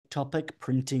topic,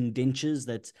 printing dentures,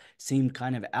 that seemed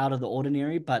kind of out of the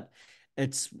ordinary, but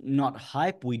it's not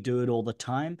hype. We do it all the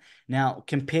time. Now,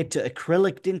 compared to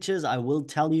acrylic dentures, I will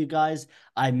tell you guys,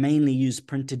 I mainly use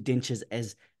printed dentures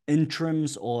as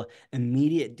interims or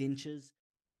immediate dentures.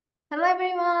 Hello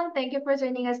everyone, thank you for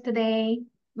joining us today.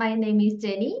 My name is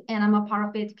Jenny and I'm a part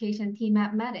of the education team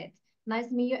at Medit. Nice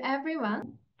to meet you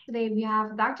everyone. Today we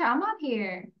have Dr. Ahmad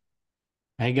here.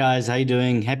 Hey guys, how you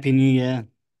doing? Happy New Year.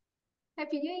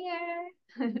 Happy New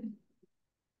Year!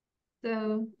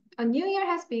 So a new year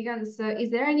has begun. So is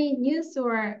there any news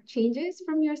or changes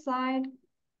from your side?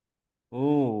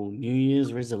 Oh, New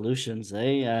Year's resolutions,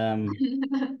 eh?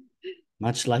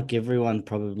 Much like everyone,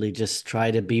 probably just try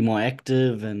to be more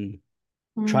active and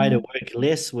try to Hmm, work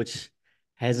less, which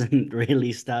hasn't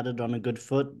really started on a good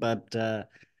foot. But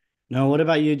no, what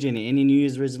about you, Jenny? Any New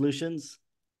Year's resolutions?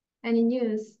 any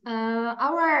news?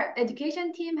 Our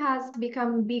education team has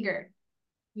become bigger.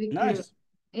 We grew. Nice.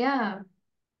 Yeah,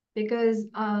 because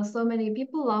so many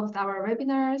people loved our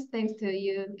webinars thanks to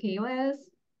you, KOS.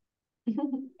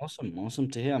 Awesome. Awesome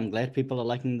to hear. I'm glad people are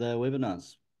liking the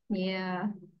webinars. Yeah,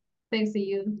 thanks to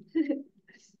you.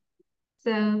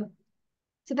 So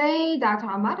today, Dr.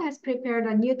 Ahmad has prepared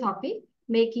a new topic,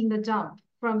 making the jump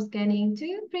from scanning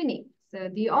to printing. So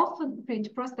do you often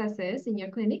print processes in your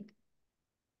clinic?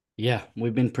 Yeah,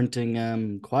 we've been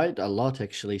printing quite a lot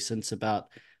actually since about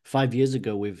 5 years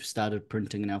ago. We've started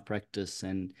printing in our practice,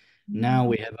 and now Mm.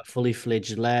 we have a fully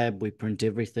fledged lab. We print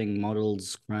everything,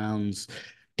 models, crowns,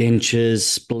 dentures,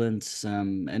 splints,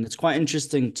 and it's quite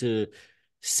interesting to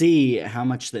see how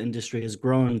much the industry has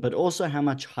grown, but also how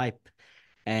much hype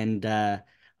and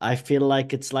I feel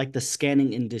like it's like the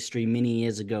scanning industry many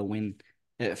years ago when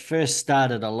it first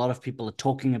started. A lot of people are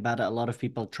talking about it. A lot of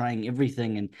people are trying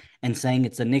everything and saying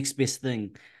it's the next best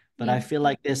thing. But I Yeah. feel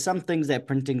like there's some things that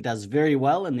printing does very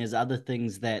well, and there's other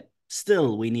things that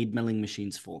still we need milling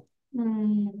machines for.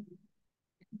 Mm.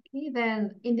 Okay,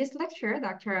 then in this lecture,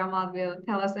 Dr. Ahmad will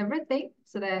tell us everything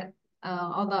so that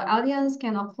all the audience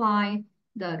can apply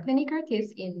the clinical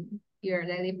tips in your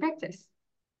daily practice.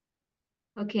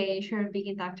 Okay, sure,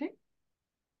 begin, doctor.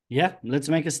 Yeah, let's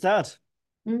make a start.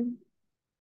 Mm.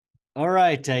 All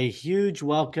right, a huge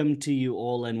welcome to you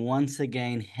all, and once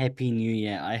again, Happy New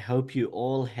Year. I hope you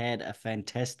all had a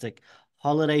fantastic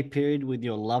holiday period with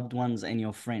your loved ones and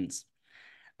your friends.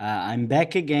 I'm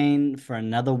back again for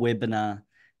another webinar.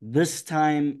 This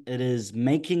time it is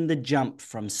making the jump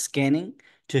from scanning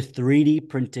to 3D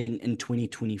printing in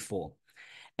 2024.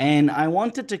 And I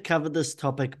wanted to cover this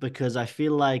topic because I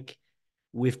feel like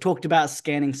we've talked about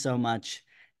scanning so much.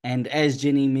 And as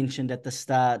Jenny mentioned at the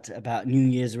start about New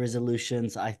Year's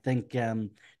resolutions, I think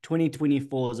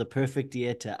 2024 is a perfect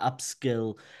year to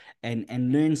upskill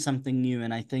and learn something new.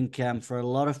 And I think for a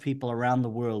lot of people around the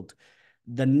world,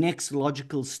 the next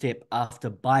logical step after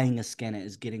buying a scanner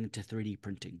is getting into 3D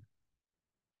printing.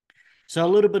 So a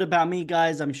little bit about me,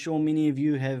 guys. I'm sure many of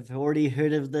you have already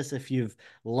heard of this if you've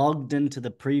logged into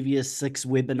the previous 6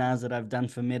 webinars that I've done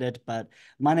for Medit. But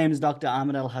my name is Dr.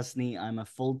 Ahmed Al Hasni. I'm a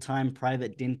full-time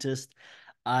private dentist.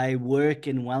 I work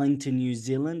in Wellington, New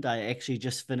Zealand. I actually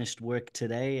just finished work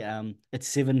today. It's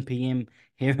 7 p.m.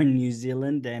 here in New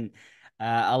Zealand, and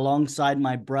alongside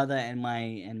my brother and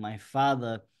my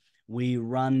father, we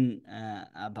run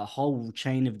a whole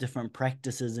chain of different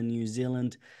practices in New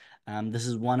Zealand. This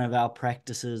is one of our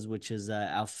practices, which is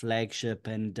our flagship.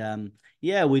 And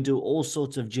yeah, we do all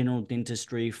sorts of general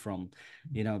dentistry from,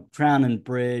 crown and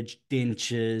bridge,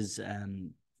 dentures,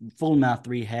 full mouth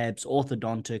rehabs,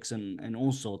 orthodontics, and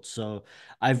all sorts. So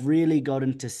I've really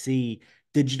gotten to see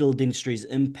digital dentistry's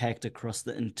impact across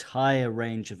the entire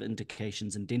range of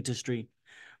indications in dentistry.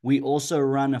 We also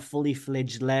run a fully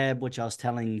fledged lab, which I was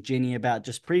telling Jenny about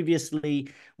just previously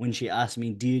when she asked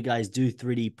me, do you guys do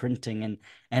 3D printing?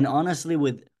 And honestly,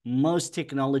 with most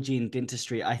technology in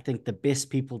dentistry, I think the best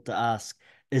people to ask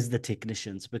is the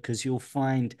technicians, because you'll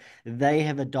find they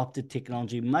have adopted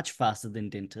technology much faster than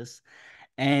dentists.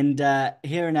 And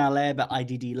here in our lab at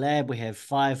IDD Lab, we have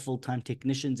 5 full-time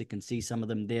technicians. You can see some of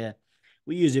them there.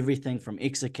 We use everything from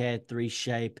Exocad,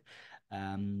 3Shape,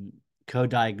 um,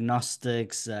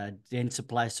 Co-Diagnostics,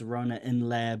 Dentsply Sirona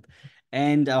InLab,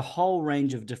 and a whole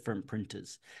range of different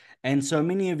printers. And so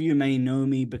many of you may know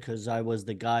me because I was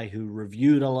the guy who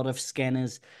reviewed a lot of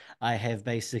scanners. I have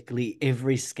basically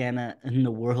every scanner in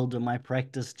the world in my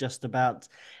practice, just about,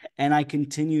 and I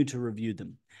continue to review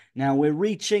them. Now we're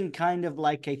reaching kind of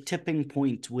like a tipping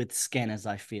point with scanners,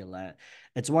 I feel.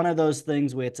 It's one of those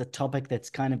things where it's a topic that's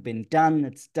kind of been done,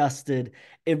 it's dusted.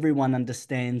 Everyone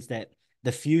understands that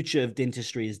the future of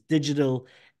dentistry is digital,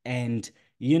 and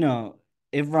you know,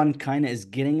 everyone kind of is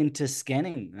getting into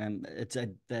scanning.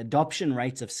 The adoption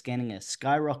rates of scanning are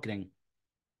skyrocketing.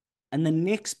 And the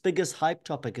next biggest hype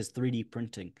topic is 3D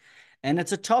printing. And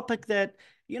it's a topic that,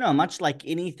 much like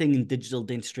anything in digital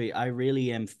dentistry, I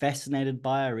really am fascinated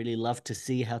by. I really love to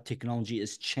see how technology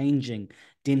is changing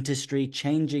dentistry,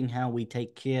 changing how we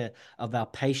take care of our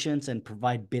patients and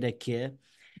provide better care.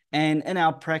 And in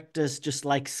our practice, just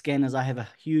like scanners, I have a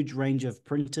huge range of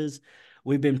printers.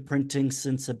 We've been printing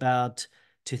since about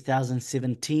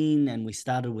 2017, and we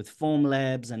started with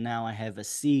Formlabs, and now I have a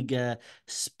Sega,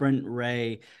 Sprint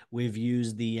Ray. We've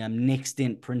used the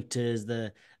NextDent printers,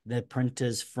 the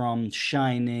printers from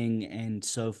Shining, and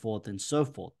so forth and so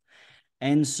forth.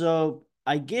 And so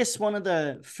I guess one of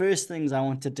the first things I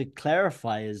wanted to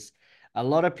clarify is a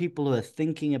lot of people who are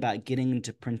thinking about getting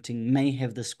into printing may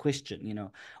have this question,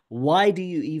 why do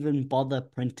you even bother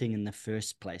printing in the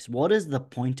first place? What is the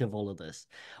point of all of this?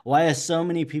 Why are so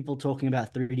many people talking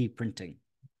about 3D printing?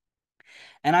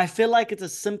 And I feel like it's a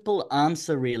simple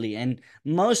answer, really. And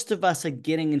most of us are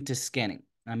getting into scanning.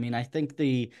 I mean, I think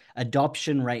the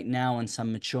adoption rate now in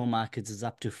some mature markets is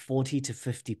up to 40 to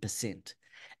 50%.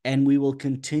 And we will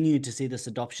continue to see this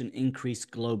adoption increase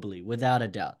globally, without a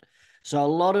doubt. So a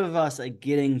lot of us are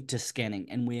getting to scanning,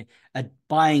 and we're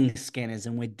buying scanners,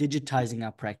 and we're digitizing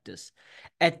our practice.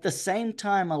 At the same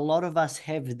time, a lot of us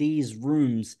have these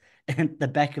rooms at the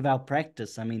back of our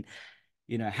practice. I mean,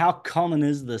 how common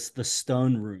is this, the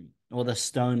stone room or the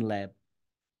stone lab?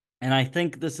 And I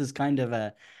think this is kind of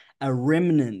a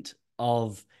remnant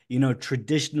of,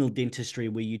 traditional dentistry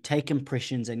where you take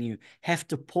impressions and you have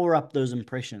to pour up those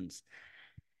impressions.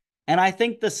 And I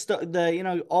think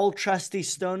the old trusty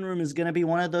stone room is going to be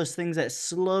one of those things that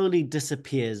slowly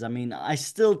disappears. I mean, I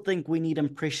still think we need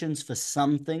impressions for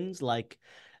some things, like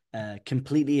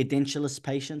completely edentulous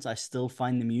patients. I still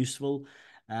find them useful.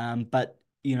 But,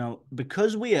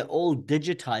 because we are all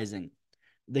digitizing,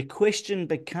 the question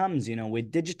becomes, we're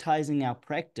digitizing our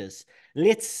practice.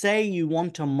 Let's say you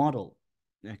want a model.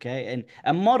 Okay. And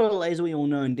a model, as we all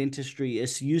know in dentistry,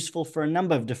 is useful for a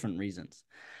number of different reasons.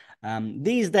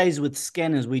 These days with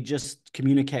scanners, we just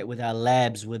communicate with our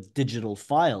labs with digital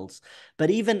files.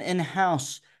 But even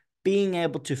in-house, being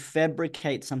able to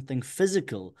fabricate something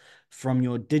physical from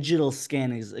your digital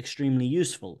scan is extremely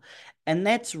useful. And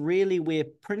that's really where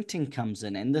printing comes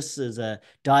in. And this is a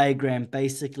diagram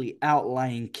basically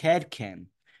outlining CAD/CAM,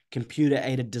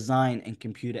 computer-aided design and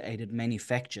computer-aided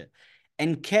manufacture.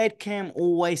 And CAD/CAM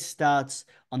always starts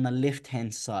on the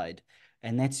left-hand side.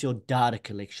 And that's your data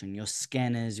collection, your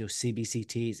scanners, your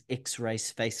CBCTs, X-rays,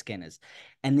 face scanners.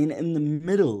 And then in the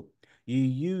middle, you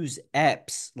use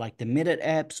apps like the Medit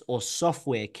apps or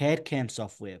software, CAD/CAM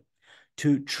software,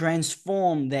 to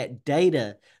transform that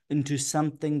data into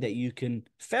something that you can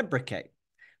fabricate,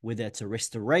 whether it's a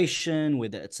restoration,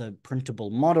 whether it's a printable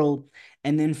model.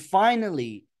 And then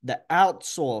finally, the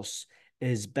outsource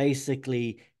is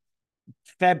basically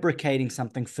fabricating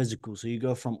something physical. So you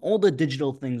go from all the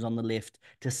digital things on the left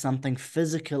to something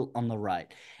physical on the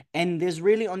right. And there's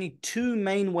really only two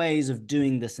main ways of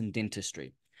doing this in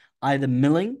dentistry, either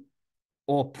milling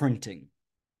or printing.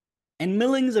 And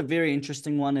milling is a very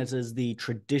interesting one. It is the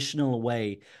traditional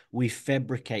way we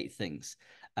fabricate things.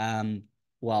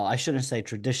 Well, I shouldn't say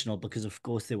traditional because, of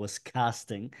course, there was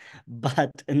casting,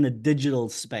 but in the digital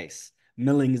space,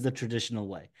 milling is the traditional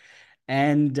way.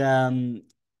 And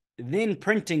then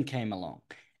printing came along.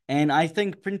 And I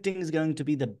think printing is going to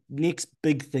be the next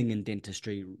big thing in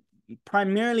dentistry,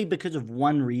 primarily because of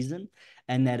one reason,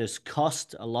 and that is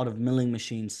cost. A lot of milling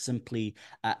machines simply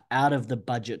are out of the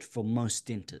budget for most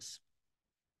dentists.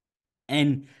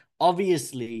 And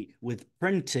obviously, with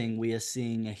printing, we are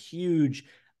seeing a huge,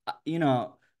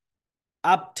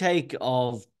 uptake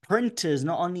of printers,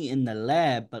 not only in the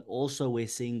lab, but also we're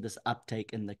seeing this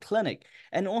uptake in the clinic,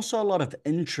 and also a lot of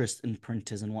interest in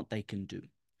printers and what they can do.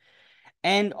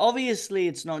 And obviously,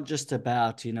 it's not just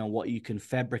about, what you can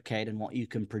fabricate and what you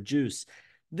can produce.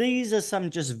 These are some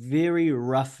just very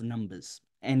rough numbers.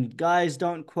 And guys,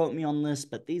 don't quote me on this,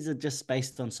 but these are just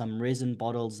based on some resin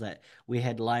bottles that we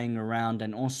had lying around,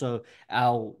 and also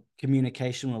our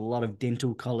communication with a lot of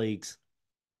dental colleagues.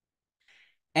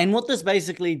 And what this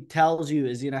basically tells you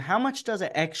is, how much does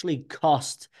it actually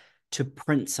cost to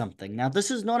print something? Now, this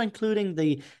is not including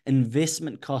the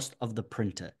investment cost of the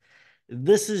printer.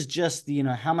 This is just,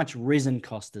 how much resin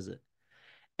cost is it?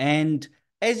 And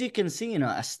as you can see,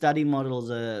 a study model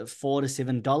is $4 to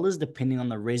 $7, depending on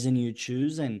the resin you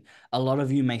choose. And a lot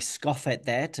of you may scoff at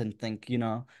that and think,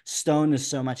 stone is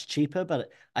so much cheaper,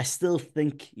 but I still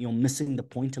think you're missing the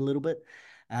point a little bit.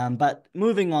 But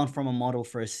moving on from a model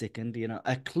for a second, a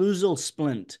occlusal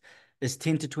splint is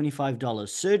 $10 to $25.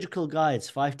 Surgical guides,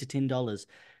 $5 to $10.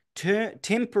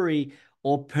 Temporary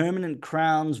or permanent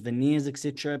crowns, veneers,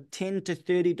 etc., $10 to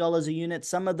 $30 a unit.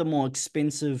 Some of the more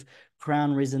expensive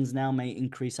crown resins now may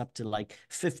increase up to like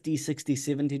 50, 60,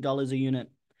 $70 a unit,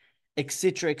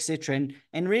 etc., etc.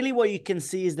 And really what you can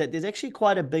see is that there's actually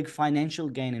quite a big financial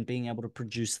gain in being able to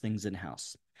produce things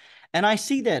in-house. And I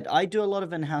see that. I do a lot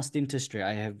of in-house dentistry.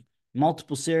 I have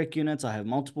multiple CEREC units, I have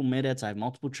multiple Medits, I have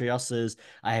multiple Trioses,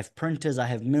 I have printers, I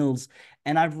have mills,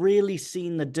 and I've really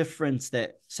seen the difference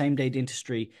that same-day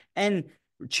dentistry and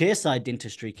chairside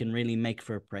dentistry can really make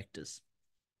for a practice.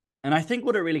 And I think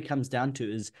what it really comes down to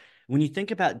is when you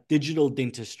think about digital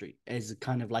dentistry as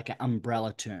kind of like an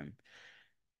umbrella term,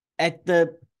 at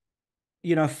the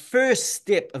first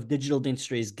step of digital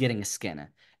dentistry is getting a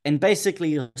scanner. And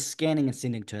basically, you're scanning and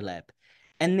sending to a lab.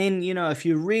 And then, if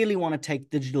you really want to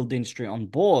take digital dentistry on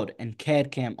board and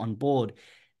CAD CAM on board,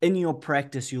 in your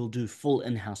practice, you'll do full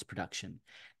in-house production.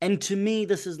 And to me,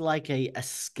 this is like a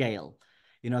scale.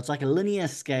 It's like a linear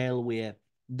scale where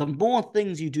the more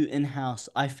things you do in-house,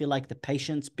 I feel like the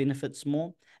patients benefits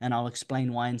more. And I'll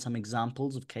explain why in some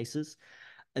examples of cases.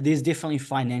 There's definitely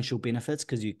financial benefits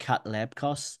because you cut lab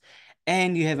costs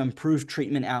and you have improved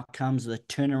treatment outcomes. The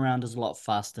turnaround is a lot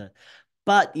faster.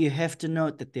 But you have to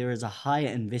note that there is a higher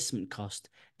investment cost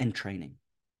in training.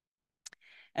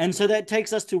 And so that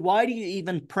takes us to why do you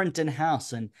even print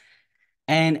in-house? And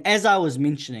as I was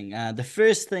mentioning, the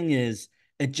first thing is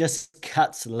it just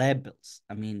cuts lab bills.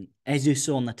 I mean, as you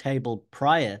saw on the table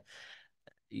prior,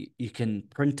 you can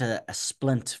print a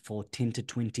splint for $10 to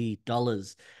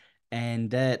 $20, and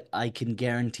that I can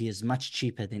guarantee is much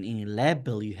cheaper than any lab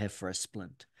bill you have for a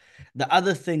splint. The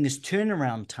other thing is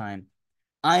turnaround time.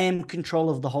 I am in control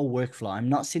of the whole workflow. I'm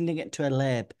not sending it to a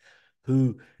lab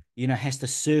who, has to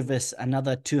service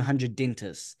another 200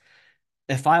 dentists.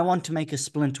 If I want to make a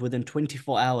splint within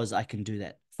 24 hours, I can do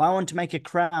that. If I want to make a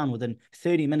crown within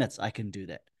 30 minutes, I can do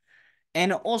that.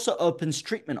 And it also opens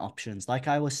treatment options. Like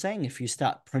I was saying, if you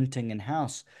start printing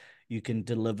in-house, you can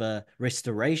deliver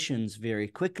restorations very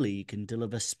quickly. You can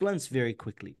deliver splints very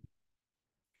quickly.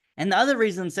 And the other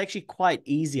reason it's actually quite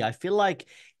easy. I feel like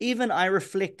even I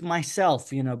reflect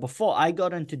myself, before I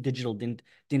got into digital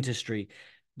dentistry,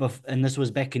 and this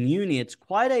was back in uni, it's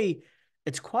quite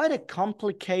a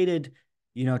complicated,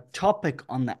 topic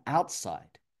on the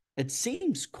outside. It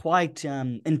seems quite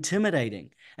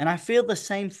intimidating. And I feel the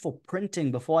same for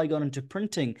printing. Before I got into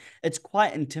printing, it's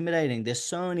quite intimidating. There's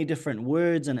so many different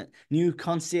words and new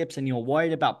concepts, and you're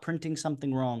worried about printing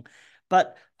something wrong.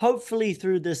 But hopefully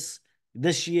through this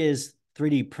year's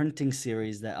 3D printing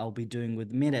series that I'll be doing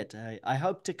with Medit, I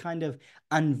hope to kind of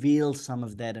unveil some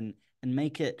of that and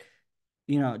make it,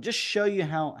 just show you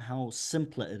how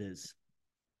simpler it is.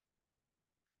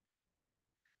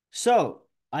 So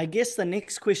I guess the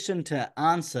next question to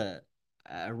answer,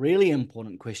 a really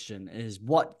important question, is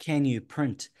what can you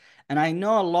print? And I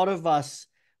know a lot of us,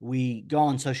 we go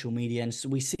on social media and so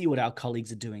we see what our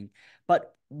colleagues are doing,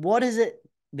 but what is it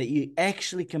that you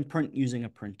actually can print using a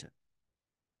printer?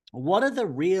 What are the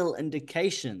real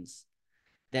indications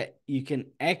that you can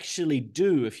actually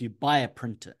do if you buy a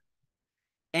printer?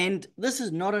 And this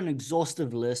is not an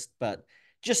exhaustive list, but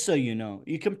just so you know,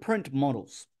 you can print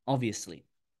models, obviously.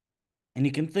 And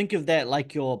you can think of that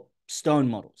like your stone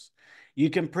models. You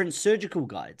can print surgical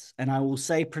guides. And I will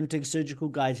say printing surgical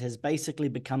guides has basically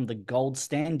become the gold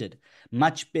standard,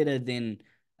 much better than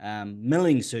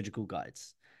milling surgical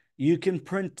guides. You can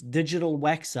print digital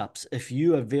wax ups. If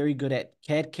you are very good at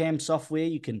CAD CAM software,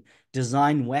 you can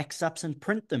design wax ups and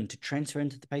print them to transfer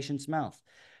into the patient's mouth.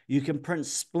 You can print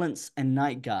splints and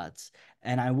night guards.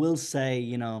 And I will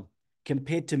say,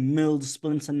 compared to milled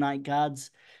splints and night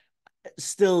guards,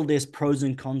 still there's pros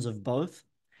and cons of both.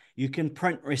 You can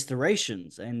print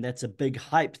restorations, and that's a big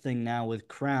hype thing now with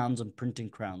crowns and printing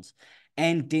crowns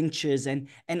and dentures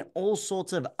and all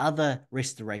sorts of other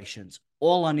restorations,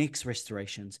 all on X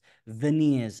restorations,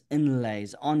 veneers,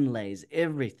 inlays, onlays,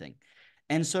 everything.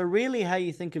 And so really how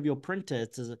you think of your printer,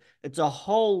 it's a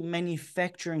whole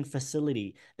manufacturing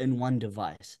facility in one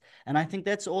device. And I think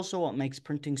that's also what makes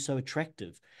printing so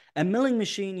attractive. A milling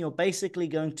machine, you're basically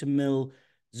going to mill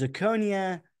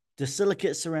zirconia,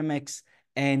 disilicate ceramics,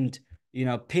 and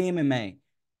PMMA.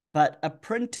 But a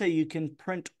printer, you can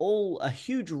print a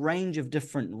huge range of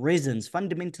different resins.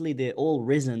 Fundamentally, they're all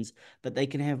resins, but they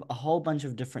can have a whole bunch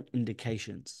of different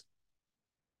indications.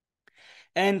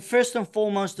 And first and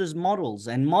foremost is models.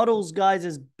 And models, guys,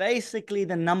 is basically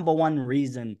the number one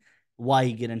reason why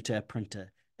you get into a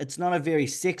printer. It's not a very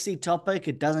sexy topic.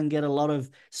 It doesn't get a lot of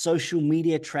social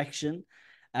media traction.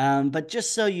 But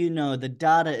just so you know, the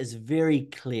data is very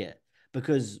clear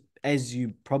because as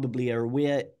you probably are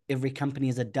aware, every company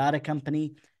is a data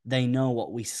company. They know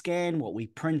what we scan, what we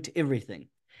print, everything.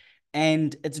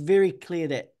 And it's very clear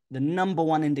that the number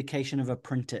one indication of a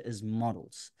printer is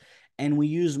models. And we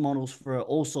use models for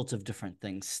all sorts of different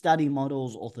things: study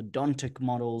models, orthodontic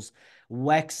models,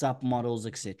 wax up models,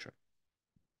 etc.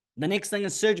 The next thing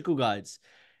is surgical guides.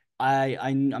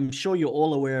 I'm sure you're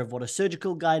all aware of what a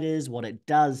surgical guide is, what it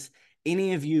does.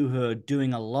 Any of you who are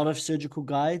doing a lot of surgical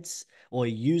guides or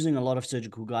using a lot of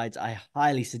surgical guides, I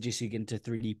highly suggest you get into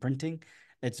 3D printing.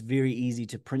 It's very easy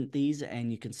to print these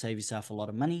and you can save yourself a lot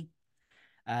of money.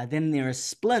 Then there are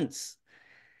splints.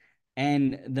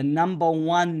 And the number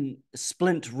one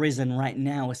splint resin right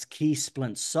now is Key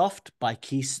Splint Soft by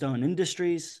Keystone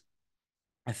Industries.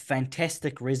 A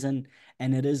fantastic resin,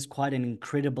 and it is quite an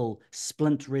incredible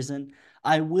splint resin.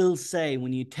 I will say,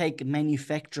 when you take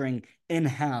manufacturing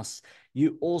in-house,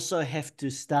 you also have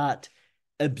to start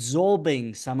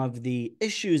absorbing some of the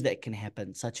issues that can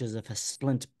happen, such as if a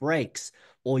splint breaks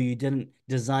or you didn't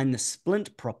design the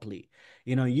splint properly.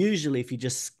 Usually if you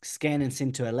just scan and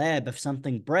send to a lab, if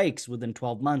something breaks within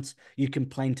 12 months, you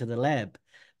complain to the lab.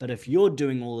 But if you're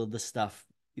doing all of this stuff,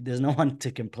 there's no one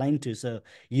to complain to. So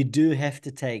you do have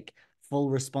to take full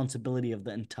responsibility of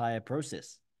the entire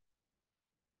process.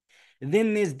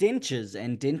 Then there's dentures,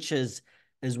 and dentures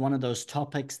is one of those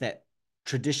topics that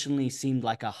traditionally seemed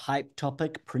like a hype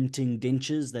topic, printing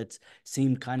dentures that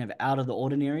seemed kind of out of the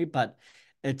ordinary, but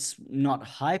it's not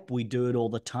hype. We do it all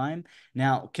the time.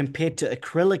 Now, compared to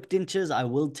acrylic dentures, I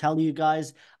will tell you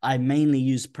guys, I mainly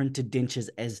use printed dentures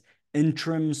as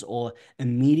interims or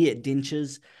immediate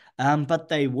dentures. But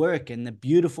they work. And the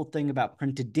beautiful thing about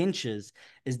printed dentures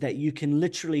is that you can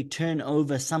literally turn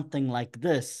over something like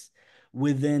this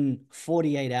within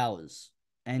 48 hours.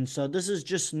 And so this is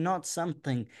just not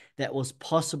something that was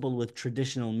possible with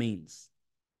traditional means.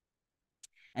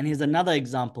 And here's another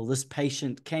example. This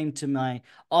patient came to my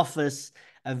office,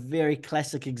 a very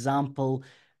classic example.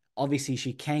 Obviously,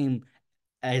 she came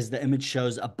as the image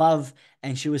shows above,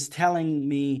 and she was telling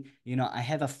me, I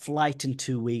have a flight in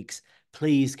 2 weeks.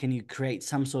 Please, can you create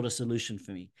some sort of solution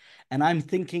for me? And I'm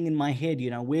thinking in my head,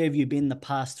 where have you been the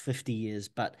past 50 years?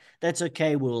 But that's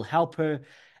okay. We'll help her.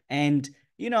 And,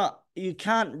 you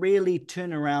can't really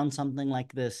turn around something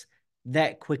like this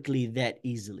that quickly, that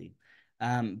easily.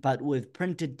 But with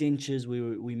printed dentures,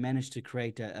 we managed to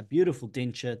create a beautiful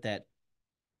denture that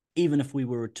even if we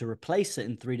were to replace it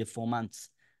in 3 to 4 months,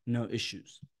 no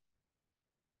issues.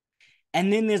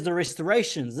 And then there's the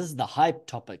restorations. This is the hype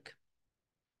topic.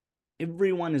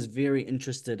 Everyone is very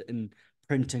interested in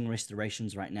printing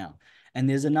restorations right now. And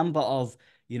there's a number of,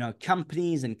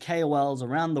 companies and KOLs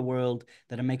around the world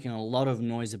that are making a lot of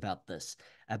noise about this,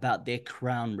 about their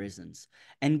crown resins.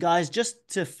 And guys, just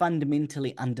to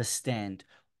fundamentally understand,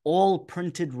 all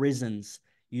printed resins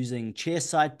using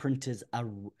chairside printers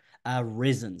are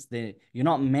resins. You're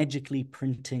not magically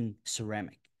printing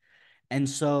ceramic. And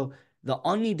so the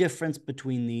only difference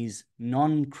between these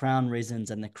non-crown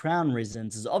resins and the crown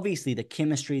resins is obviously the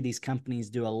chemistry. These companies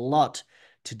do a lot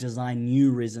to design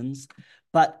new resins,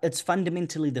 but it's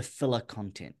fundamentally the filler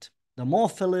content. The more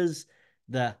fillers,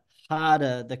 the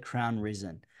harder the crown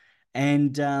resin.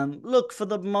 And look, for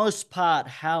the most part,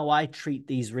 how I treat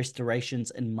these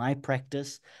restorations in my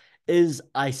practice is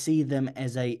I see them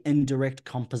as a indirect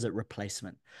composite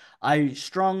replacement. I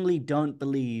strongly don't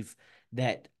believe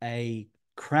that a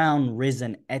crown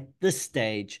resin at this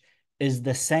stage is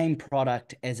the same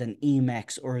product as an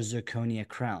Emax or a zirconia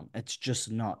crown. It's just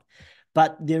not.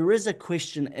 But there is a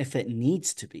question if it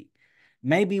needs to be.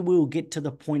 Maybe we'll get to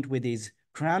the point where these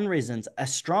crown resins are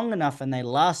strong enough and they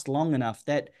last long enough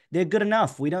that they're good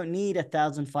enough. We don't need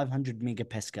 1,500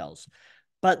 megapascals.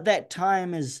 But that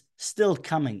time is still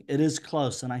coming. It is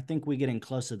close, and I think we're getting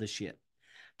closer this year.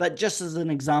 But just as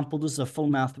an example, this is a full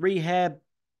mouth rehab.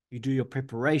 You do your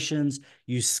preparations,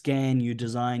 you scan, you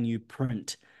design, you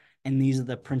print, and these are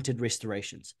the printed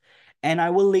restorations. And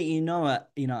I will let you know,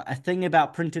 a thing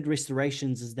about printed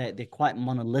restorations is that they're quite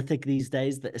monolithic these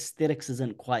days. The aesthetics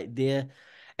isn't quite there.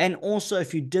 And also,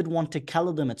 if you did want to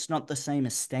color them, it's not the same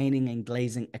as staining and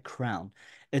glazing a crown.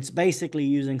 It's basically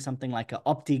using something like an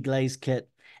OptiGlaze kit,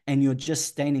 and you're just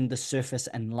staining the surface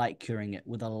and light curing it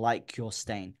with a light cure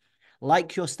stain. Light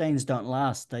cure stains don't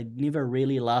last. They never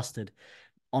really lasted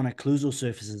on occlusal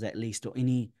surfaces, at least, or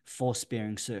any force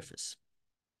bearing surface.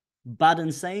 But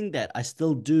in saying that, I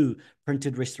still do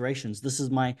printed restorations. This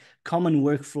is my common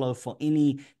workflow for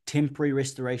any temporary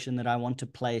restoration that I want to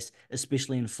place,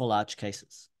 especially in full arch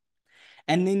cases.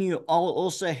 And then you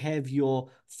also have your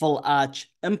full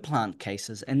arch implant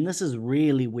cases. And this is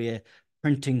really where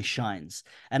printing shines.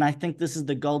 And I think this is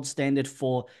the gold standard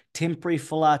for temporary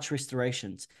full arch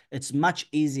restorations. It's much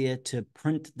easier to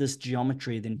print this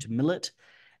geometry than to mill it.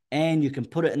 And you can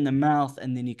put it in the mouth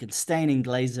and then you can stain and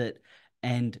glaze it.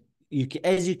 And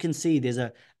as you can see, there's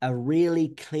a really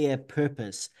clear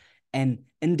purpose and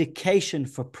indication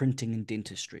for printing in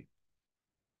dentistry.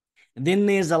 And then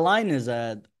there's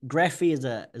aligners. Graphy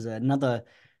is another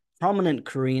prominent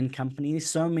Korean company.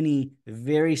 So many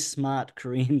very smart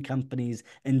Korean companies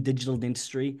in digital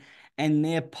dentistry, and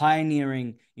they're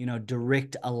pioneering,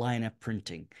 direct aligner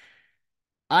printing.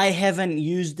 I haven't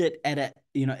used it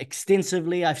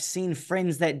extensively. I've seen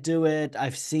friends that do it.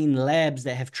 I've seen labs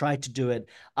that have tried to do it.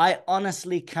 I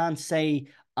honestly can't say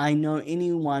I know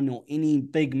anyone or any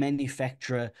big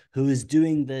manufacturer who is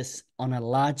doing this on a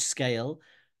large scale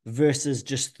versus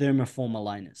just thermoform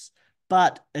aligners.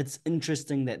 But it's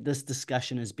interesting that this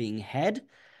discussion is being had,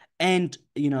 and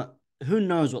who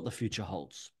knows what the future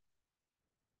holds.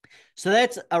 So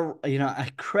that's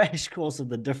a crash course of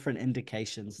the different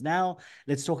indications. Now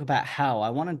let's talk about how. I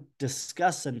want to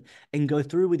discuss and go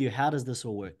through with you, how does this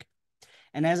all work?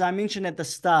 And as I mentioned at the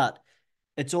start,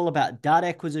 it's all about data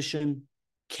acquisition,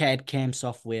 CAD CAM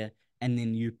software, and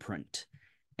then you print.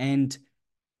 And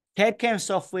CAD CAM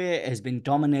software has been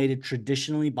dominated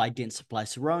traditionally by Dentsply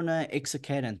Sirona,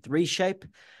 Exocad, and 3Shape.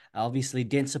 Obviously,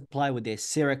 Dentsply with their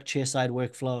CEREC chairside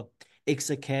workflow,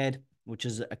 Exocad, which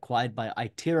is acquired by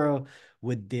Itero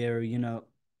with their,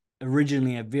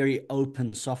 originally a very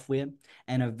open software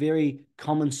and a very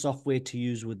common software to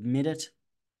use with Medit.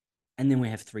 And then we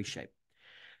have 3Shape.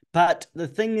 But the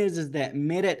thing is that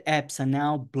Medit apps are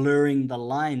now blurring the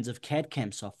lines of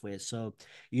CAD-CAM software. So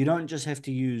you don't just have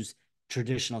to use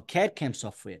traditional CAD-CAM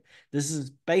software. This is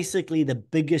basically the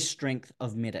biggest strength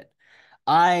of Medit.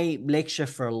 I lecture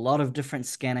for a lot of different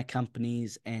scanner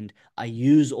companies and I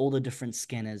use all the different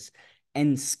scanners.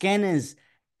 And scanners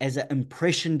as an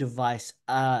impression device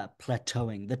are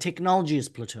plateauing. The technology is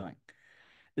plateauing.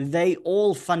 They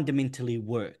all fundamentally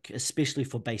work, especially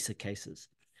for basic cases.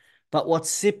 But what's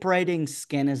separating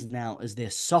scanners now is their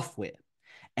software.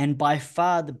 And by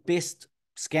far the best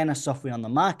scanner software on the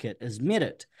market is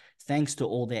Medit, thanks to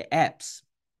all their apps.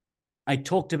 I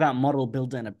talked about Model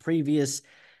Builder in a previous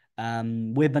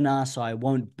webinar, so I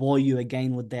won't bore you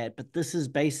again with that. But this is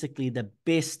basically the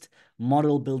best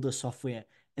model builder software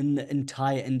in the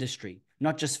entire industry,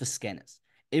 not just for scanners.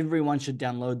 Everyone should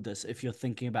download this if you're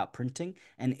thinking about printing,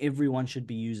 and everyone should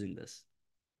be using this.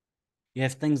 You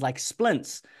have things like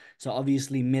splints. So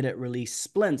obviously Medit released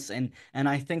splints. And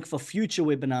I think for future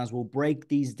webinars, we'll break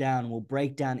these down. We'll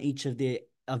break down each of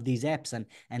these apps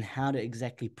and how to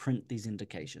exactly print these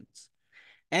indications.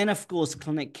 And of course,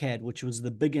 Clinic CAD, which was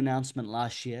the big announcement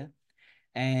last year.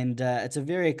 And it's a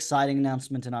very exciting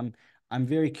announcement. And I'm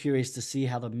very curious to see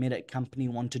how the Medit company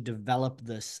want to develop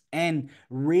this and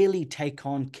really take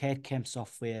on CAD-CAM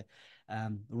software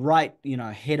right,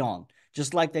 head on.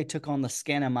 Just like they took on the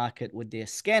scanner market with their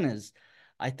scanners,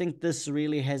 I think this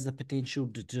really has the potential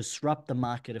to disrupt the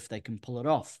market if they can pull it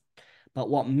off. But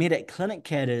what Medit Clinic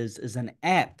CAD is an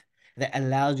app that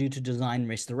allows you to design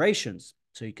restorations.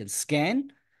 So you can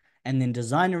scan and then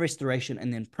design a restoration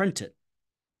and then print it.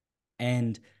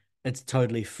 And it's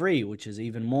totally free, which is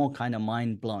even more kind of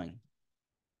mind-blowing.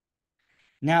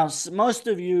 Now, most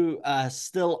of you are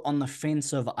still on the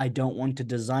fence of I don't want to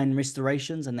design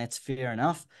restorations, and that's fair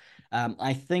enough.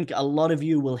 I think a lot of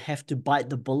you will have to bite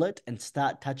the bullet and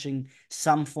start touching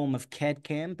some form of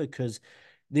CAD-CAM because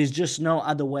there's just no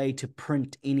other way to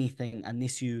print anything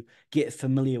unless you get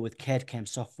familiar with CAD-CAM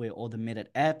software or the Medit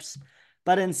apps.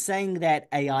 But in saying that,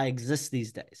 AI exists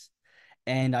these days.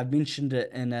 And I've mentioned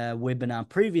it in a webinar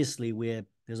previously where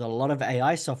there's a lot of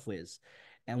AI softwares.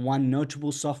 And one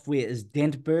notable software is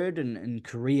DentBird in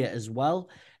Korea as well.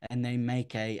 And they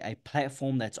make a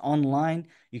platform that's online.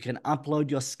 You can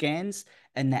upload your scans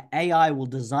and the AI will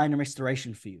design a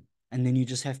restoration for you. And then you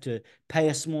just have to pay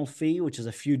a small fee, which is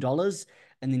a few dollars.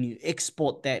 And then you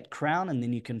export that crown and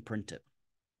then you can print it.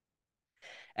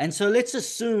 And so let's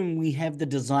assume we have the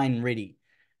design ready.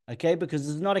 Okay, because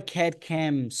it's not a CAD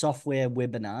CAM software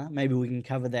webinar. Maybe we can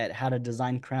cover that, how to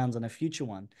design crowns on a future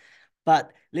one.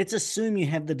 But let's assume you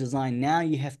have the design. Now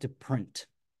you have to print.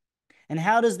 And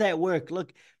how does that work?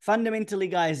 Look, fundamentally,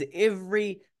 guys,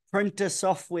 every printer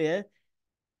software,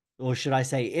 or should I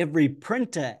say, every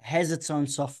printer has its own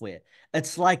software.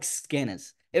 It's like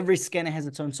scanners. Every scanner has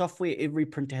its own software. Every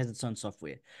printer has its own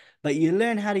software. But you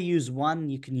learn how to use one,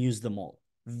 you can use them all.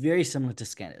 Very similar to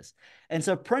scanners. And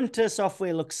so printer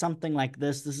software looks something like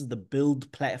this. This is the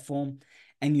build platform.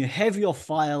 And you have your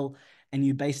file and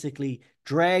you basically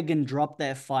drag and drop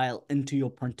that file into your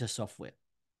printer software.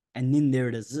 And then there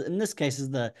it is. In this case, is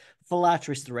the full arch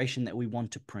restoration that we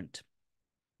want to print.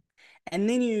 And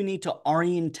then you need to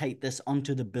orientate this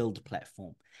onto the build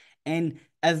platform. And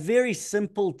a very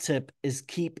simple tip is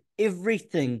keep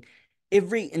everything,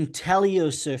 every intaglio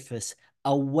surface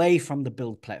away from the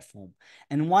build platform.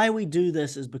 And why we do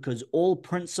this is because all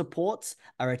print supports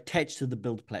are attached to the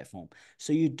build platform.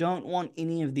 So you don't want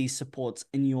any of these supports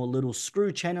in your little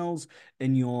screw channels,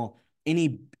 in your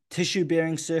any tissue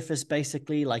bearing surface,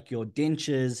 basically like your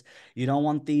dentures. You don't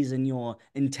want these in your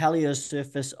intaglio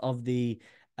surface of the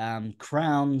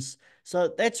crowns.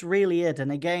 So that's really it.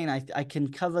 And again, I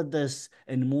can cover this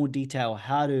in more detail,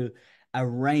 how to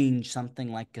arrange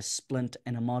something like a splint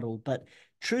and a model. But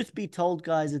truth be told,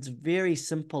 guys, it's very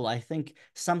simple. I think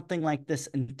something like this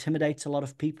intimidates a lot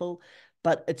of people,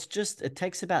 but it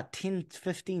takes about 10 to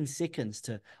 15 seconds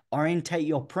to orientate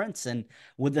your prints. And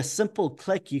with a simple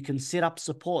click, you can set up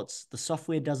supports. The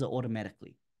software does it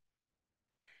automatically.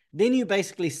 Then you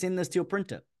basically send this to your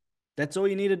printer. That's all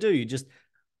you need to do. You just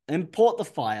import the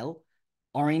file,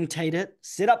 orientate it,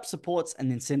 set up supports,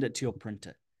 and then send it to your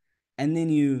printer. And then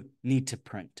you need to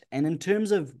print. And in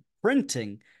terms of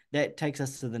printing, that takes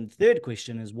us to the third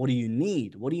question is what do you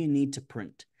need? What do you need to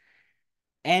print?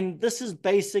 And this is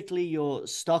basically your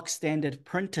stock standard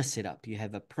printer setup. You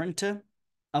have a printer,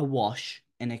 a wash,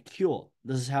 and a cure.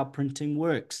 This is how printing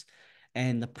works.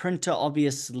 And the printer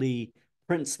obviously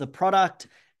prints the product,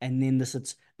 and then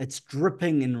it's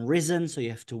dripping in resin, so you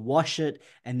have to wash it,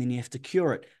 and then you have to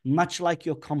cure it. Much like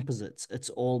your composites, it's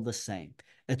all the same.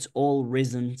 It's all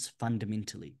resins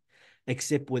fundamentally.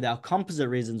 Except with our composite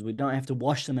resins, we don't have to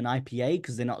wash them in IPA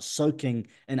because they're not soaking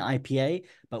in IPA,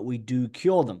 but we do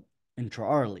cure them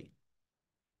intraorally.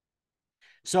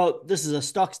 So this is a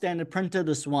stock standard printer.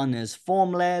 This one is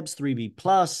Formlabs 3B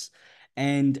Plus.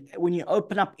 And when you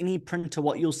open up any printer,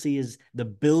 what you'll see is the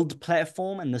build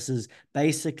platform. And this is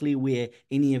basically where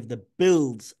any of the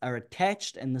builds are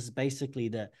attached. And this is basically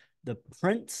the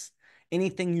prints.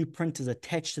 Anything you print is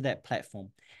attached to that platform.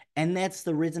 And that's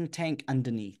the resin tank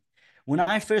underneath. When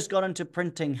I first got into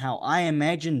printing, how I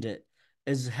imagined it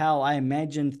is how I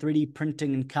imagined 3D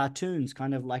printing in cartoons,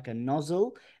 kind of like a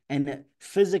nozzle and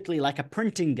physically like a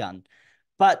printing gun.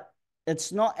 But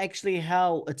it's not actually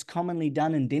how it's commonly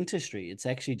done in dentistry. It's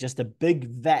actually just a big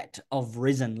vat of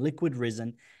resin, liquid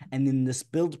resin, and then this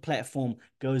build platform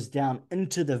goes down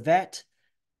into the vat.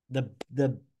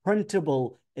 The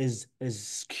printable is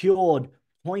cured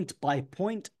point by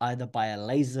point, either by a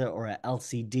laser or a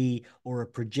LCD or a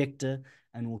projector.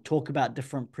 And we'll talk about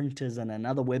different printers in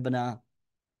another webinar.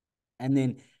 And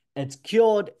then it's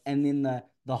cured, and then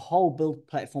the whole build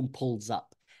platform pulls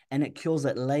up, and it cures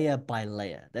it layer by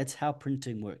layer. That's how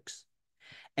printing works.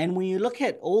 And when you look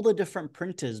at all the different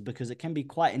printers, because it can be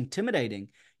quite intimidating,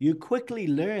 you quickly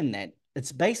learn that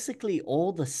it's basically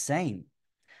all the same.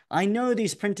 I know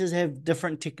these printers have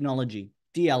different technology,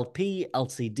 DLP,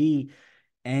 LCD,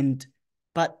 and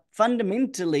but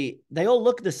fundamentally they all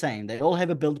look the same. They all have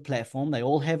a build platform. They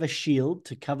all have a shield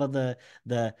to cover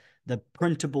the the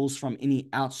printables from any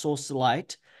outsourced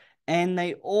light, and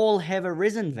they all have a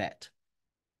resin vat.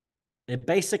 They're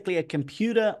basically a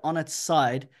computer on its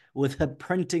side with a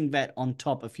printing vat on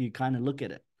top if you kind of look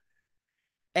at it.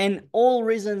 And all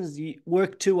resins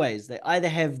work two ways. They either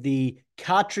have the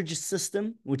cartridge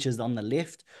system, which is on the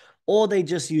left, or they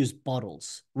just use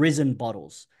bottles, resin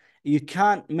bottles. You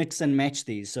can't mix and match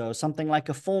these. So something like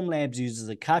a Formlabs uses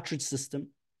a cartridge system.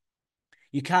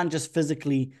 You can't just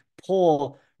physically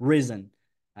pour resin.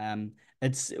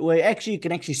 It's well, actually, you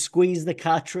can actually squeeze the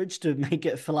cartridge to make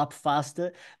it fill up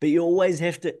faster, but you always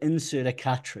have to insert a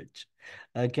cartridge.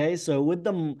 Okay, so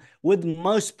with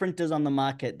most printers on the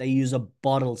market, they use a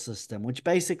bottle system, which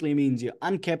basically means you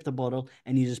uncap the bottle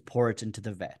and you just pour it into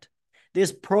the vat.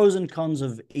 There's pros and cons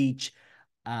of each.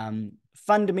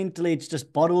 Fundamentally, it's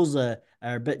just bottles are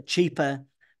a bit cheaper,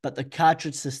 but the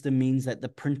cartridge system means that the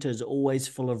printer is always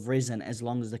full of resin as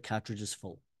long as the cartridge is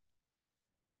full.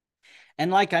 And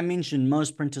like I mentioned,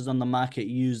 most printers on the market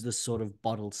use this sort of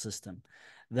bottle system.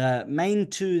 The main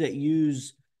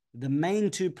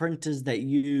two printers that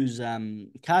use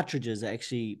cartridges are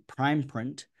actually Prime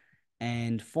Print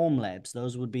and Formlabs.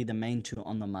 Those would be the main two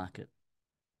on the market.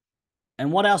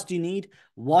 And what else do you need?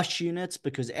 Wash units,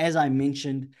 because as I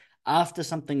mentioned, after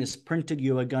something is printed,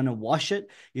 you are going to wash it.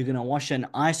 You're going to wash an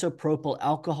isopropyl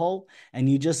alcohol, and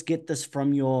you just get this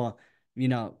from your,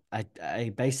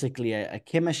 basically a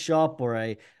chemist shop or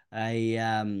a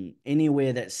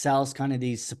anywhere that sells kind of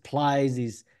these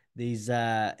supplies, these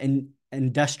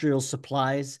industrial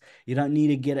supplies. You don't need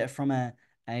to get it from a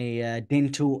a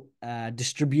dental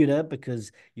distributor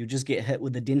because you just get hit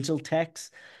with the dental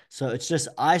tax. So it's just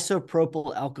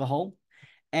isopropyl alcohol.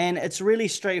 And it's really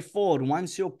straightforward.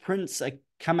 Once your prints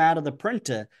come out of the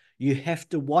printer, you have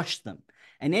to wash them.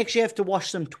 And you actually have to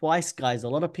wash them twice, guys. A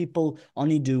lot of people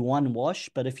only do one wash,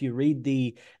 but if you read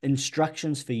the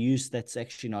instructions for use, that's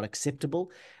actually not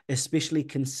acceptable, especially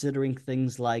considering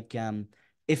things like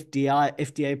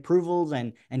FDA approvals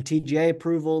and TGA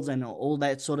approvals and all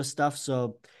that sort of stuff.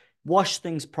 So wash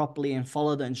things properly and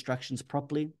follow the instructions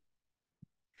properly.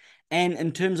 And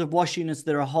in terms of wash units,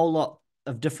 there are a whole lot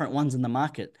of different ones in the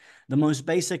market. The most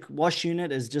basic wash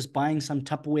unit is just buying some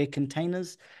Tupperware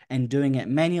containers and doing it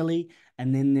manually.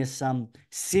 And then there's some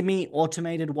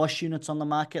semi-automated wash units on the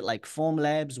market, like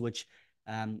Formlabs, which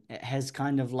it has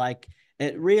kind of like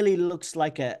it really looks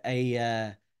like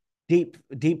a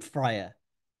deep fryer.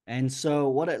 And so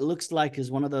what it looks like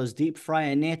is one of those deep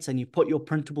fryer nets, and you put your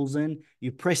printables in,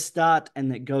 you press start,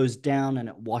 and it goes down and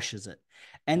it washes it.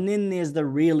 And then there's the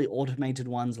really automated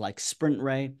ones like Sprint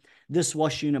Ray. This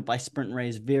wash unit by Sprint Ray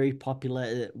is very popular.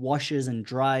 It washes and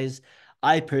dries.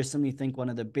 I personally think one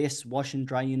of the best wash and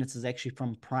dry units is actually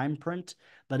from Prime Print,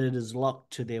 but it is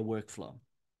locked to their workflow.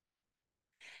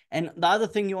 And the other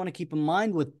thing you want to keep in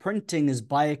mind with printing is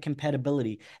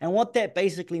biocompatibility. And what that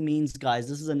basically means, guys,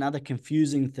 this is another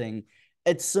confusing thing.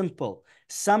 It's simple.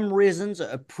 Some resins are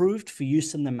approved for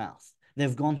use in the mouth.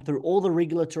 They've gone through all the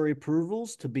regulatory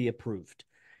approvals to be approved,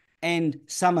 and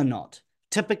some are not.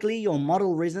 Typically, your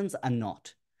model resins are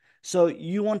not. So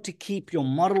you want to keep your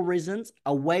model resins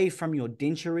away from your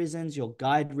denture resins, your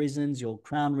guide resins, your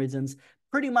crown resins,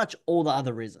 pretty much all the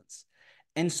other resins.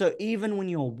 And so even when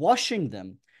you're washing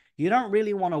them, you don't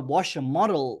really want to wash a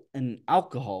model in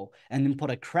alcohol and then put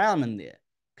a crown in there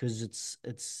because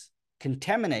it's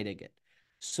contaminating it.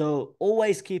 So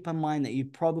always keep in mind that you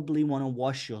probably want to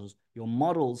wash your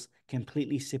models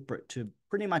completely separate to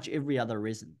pretty much every other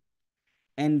resin.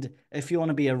 And if you want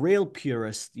to be a real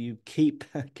purist, you keep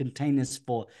containers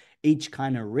for each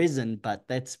kind of resin, but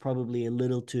that's probably a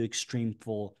little too extreme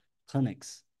for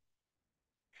clinics.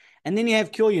 And then you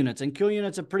have cure units, and cure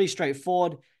units are pretty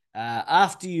straightforward.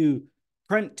 After you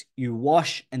print, you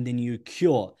wash, and then you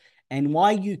cure. And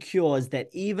why you cure is that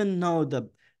even though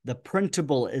the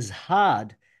printable is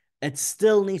hard, it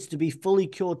still needs to be fully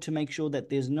cured to make sure that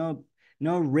there's no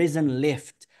resin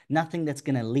left, nothing that's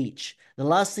going to leach. The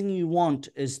last thing you want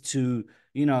is to,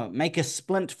 make a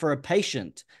splint for a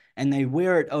patient and they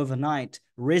wear it overnight,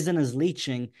 resin is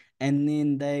leaching, and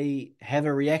then they have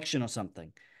a reaction or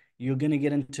something. You're going to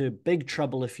get into big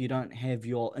trouble if you don't have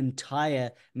your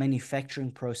entire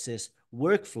manufacturing process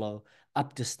workflow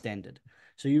up to standard.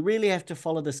 So you really have to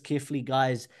follow this carefully,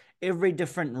 guys. Every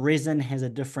different resin has a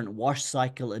different wash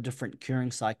cycle, a different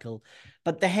curing cycle.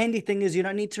 But the handy thing is you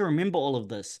don't need to remember all of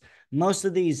this. Most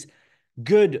of these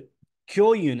good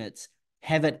cure units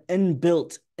have it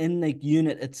inbuilt in the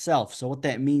unit itself. So what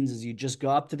that means is you just go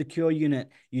up to the cure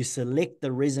unit, you select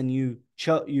the resin you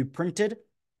printed,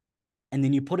 and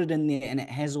then you put it in there and it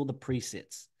has all the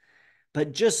presets.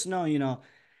 But just know,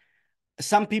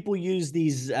 some people use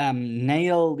these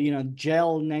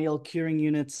gel nail curing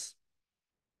units.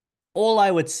 All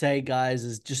I would say, guys,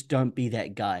 is just don't be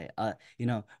that guy.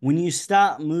 When you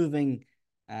start moving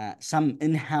some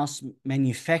in-house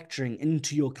manufacturing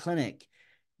into your clinic,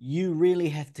 you really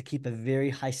have to keep a very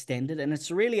high standard, and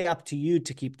it's really up to you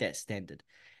to keep that standard.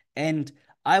 And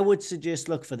I would suggest,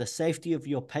 look, for the safety of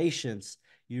your patients,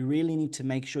 you really need to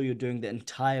make sure you're doing the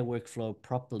entire workflow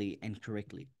properly and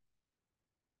correctly.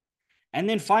 And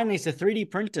then finally, it's the 3D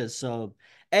printers. So,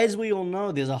 as we all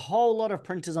know, there's a whole lot of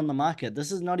printers on the market.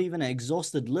 This is not even an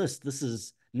exhausted list. This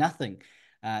is nothing.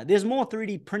 There's more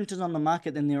 3D printers on the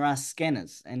market than there are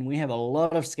scanners, and we have a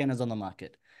lot of scanners on the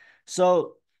market.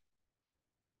 So,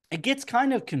 it gets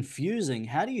kind of confusing.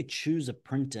 How do you choose a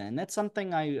printer? And that's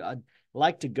something I'd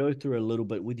like to go through a little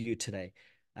bit with you today.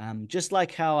 Just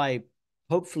like how I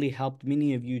hopefully helped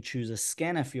many of you choose a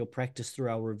scanner for your practice through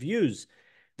our reviews,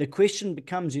 the question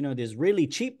becomes, there's really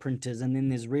cheap printers and then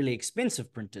there's really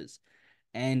expensive printers.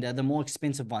 And are the more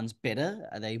expensive ones better?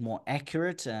 Are they more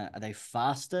accurate? Are they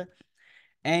faster?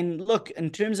 And look, in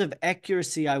terms of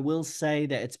accuracy, I will say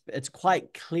that it's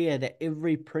quite clear that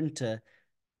every printer,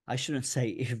 I shouldn't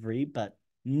say every, but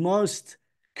most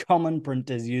common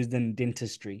printers used in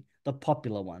dentistry, the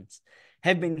popular ones,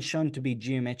 have been shown to be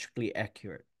geometrically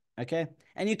accurate. Okay.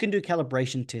 And you can do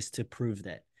calibration tests to prove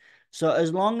that. So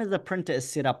as long as the printer is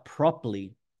set up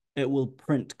properly, it will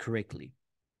print correctly.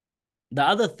 The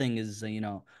other thing is,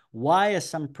 why are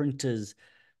some printers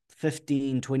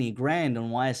 15, 20 grand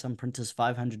and why are some printers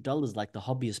 $500 like the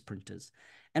hobbyist printers?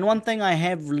 And one thing I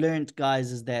have learned,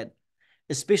 guys, is that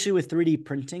especially with 3D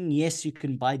printing, yes, you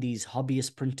can buy these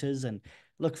hobbyist printers, and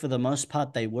look, for the most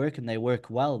part, they work and they work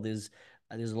well. There's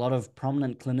a lot of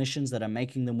prominent clinicians that are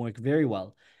making them work very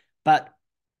well. But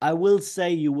I will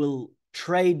say you will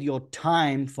trade your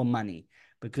time for money,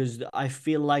 because I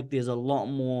feel like there's a lot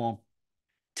more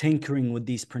tinkering with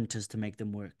these printers to make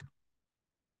them work.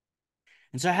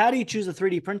 And so, how do you choose a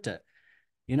 3D printer?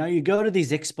 You go to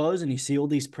these expos and you see all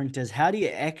these printers. How do you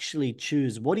actually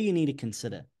choose? What do you need to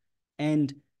consider?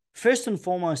 And first and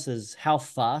foremost is how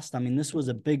fast. I mean, this was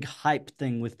a big hype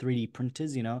thing with 3D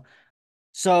printers.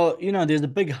 So, there's a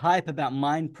big hype about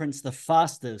mine prints the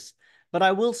fastest. But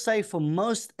I will say, for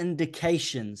most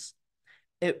indications,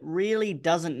 it really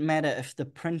doesn't matter if the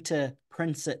printer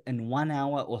prints it in 1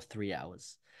 hour or 3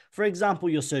 hours. For example,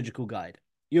 your surgical guide,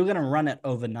 you're going to run it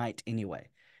overnight anyway.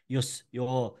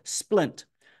 Your splint,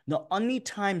 the only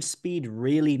time speed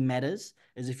really matters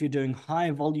is if you're doing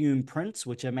high volume prints,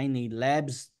 which are mainly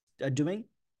labs are doing,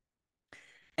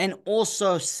 and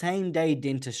also same day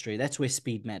dentistry. That's where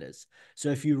speed matters. So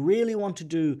if you really want to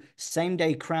do same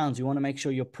day crowns, you want to make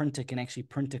sure your printer can actually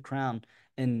print a crown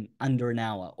in under an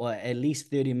hour or at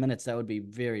least 30 minutes. That would be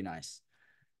very nice.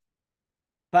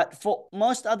 But for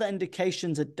most other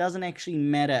indications, it doesn't actually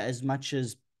matter as much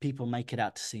as people make it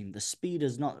out to seem. The speed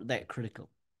is not that critical.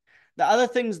 The other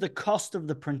thing is the cost of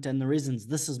the printer and the resins.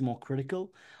 This is more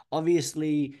critical.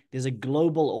 Obviously, there's a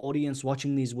global audience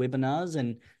watching these webinars,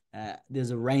 and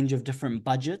there's a range of different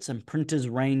budgets, and printers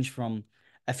range from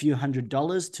a few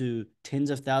 $100s to tens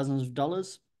of thousands of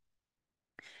dollars.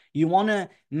 You want to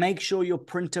make sure your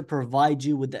printer provides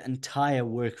you with the entire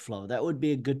workflow. That would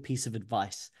be a good piece of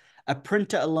advice. A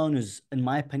printer alone is, in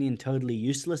my opinion, totally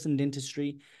useless in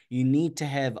dentistry. You need to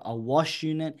have a wash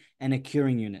unit and a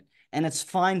curing unit. And it's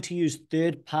fine to use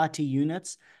third-party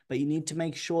units, but you need to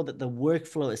make sure that the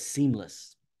workflow is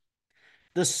seamless.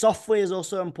 The software is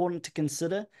also important to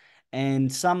consider,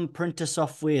 and some printer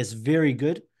software is very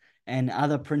good, and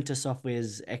other printer software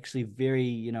is actually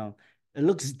very, it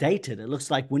looks dated. It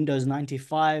looks like Windows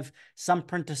 95. Some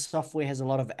printer software has a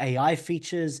lot of AI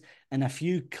features, and a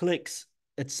few clicks,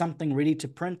 it's something ready to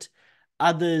print.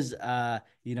 Others are,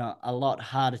 a lot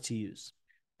harder to use.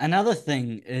 Another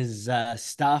thing is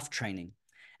staff training.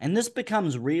 And this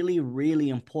becomes really, really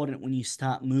important when you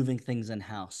start moving things in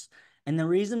house. And the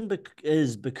reason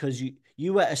is because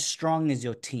you are as strong as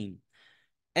your team.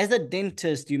 As a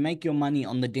dentist, you make your money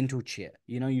on the dental chair.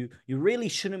 You really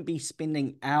shouldn't be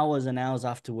spending hours and hours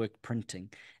after work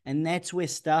printing. And that's where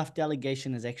staff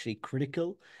delegation is actually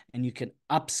critical, and you can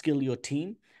upskill your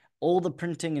team. All the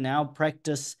printing in our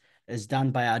practice is done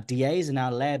by our DAs in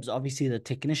our labs. Obviously, the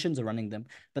technicians are running them,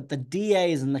 but the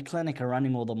DAs in the clinic are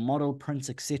running all the model prints,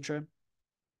 etc.,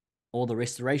 all the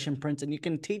restoration prints, and you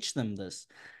can teach them this.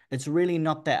 It's really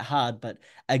not that hard, but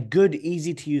a good,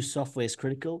 easy to use software is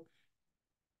critical.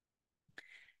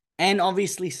 And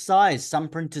obviously size. Some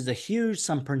printers are huge,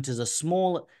 some printers are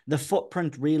small. The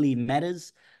footprint really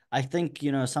matters. I think,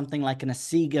 something like an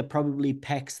Asiga probably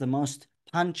packs the most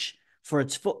punch for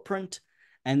its footprint.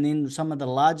 And then some of the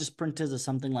largest printers are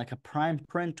something like a Prime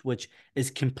Print, which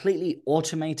is completely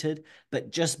automated,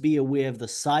 but just be aware of the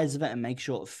size of it and make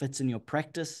sure it fits in your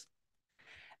practice.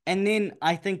 And then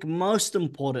I think most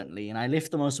importantly, and I left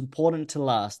the most important to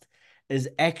last, is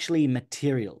actually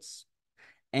materials.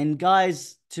 And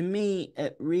guys, to me,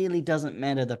 it really doesn't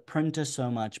matter the printer so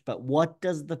much, but what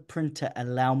does the printer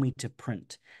allow me to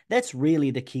print? That's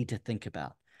really the key to think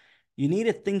about. You need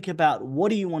to think about, what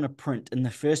do you want to print in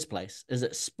the first place? Is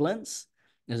it splints?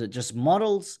 Is it just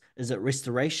models? Is it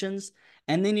restorations?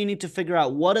 And then you need to figure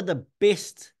out what are the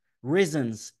best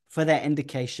resins for that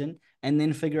indication, and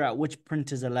then figure out which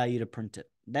printers allow you to print it.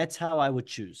 That's how I would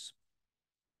choose.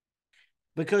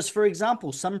 Because, for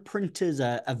example, some printers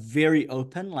are very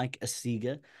open, like a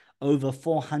Sega, over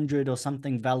 400 or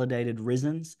something validated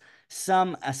resins.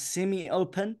 Some are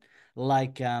semi-open,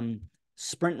 like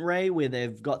Sprint Ray, where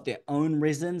they've got their own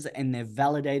resins and they've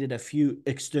validated a few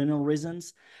external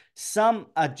resins. Some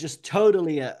are just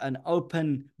totally an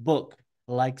open book,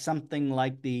 like something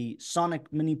like the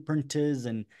Sonic mini printers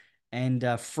and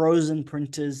Frozen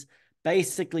printers.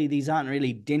 Basically, these aren't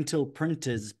really dental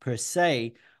printers per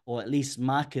se, or at least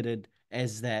marketed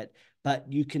as that, but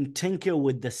you can tinker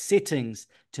with the settings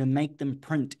to make them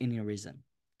print in your resin.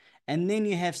 And then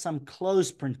you have some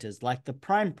closed printers like the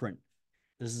Prime Print.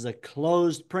 This is a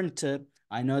closed printer.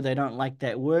 I know they don't like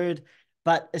that word,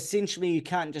 but essentially you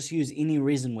can't just use any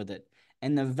resin with it.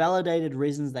 And the validated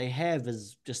resins they have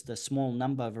is just a small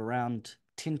number of around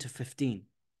 10 to 15.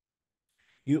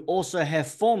 You also have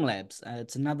Formlabs.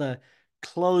 It's another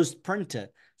closed printer.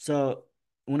 So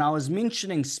when I was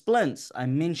mentioning splints, I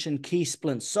mentioned Key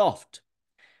Splint Soft,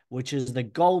 which is the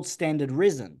gold standard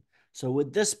resin. So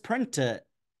with this printer,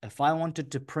 if I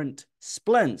wanted to print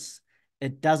splints,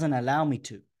 it doesn't allow me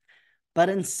to. But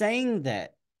in saying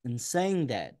that,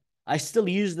 I still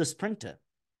use this printer.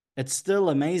 It's still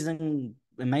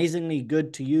amazingly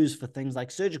good to use for things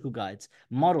like surgical guides,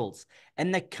 models,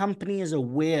 and the company is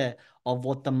aware of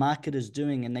what the market is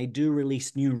doing, and they do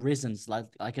release new resins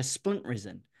like a splint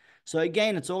resin. So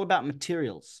again, it's all about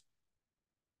materials.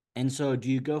 And so, do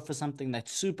you go for something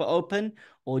that's super open,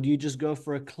 or do you just go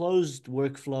for a closed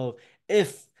workflow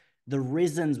if the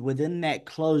resins within that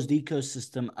closed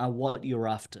ecosystem are what you're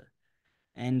after?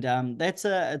 And it's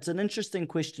an interesting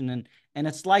question, and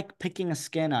it's like picking a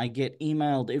scanner. I get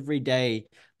emailed every day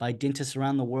by dentists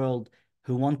around the world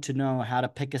who want to know how to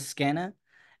pick a scanner,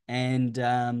 and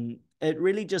it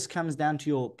really just comes down to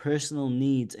your personal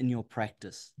needs in your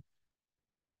practice.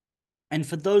 And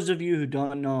for those of you who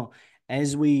don't know,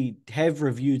 as we have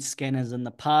reviewed scanners in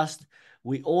the past,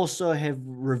 we also have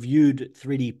reviewed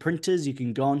 3D printers. You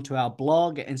can go onto our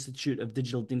blog at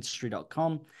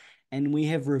instituteofdigitaldentistry.com, and we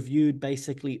have reviewed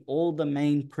basically all the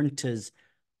main printers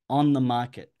on the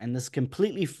market. And this is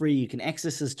completely free. You can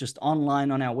access this just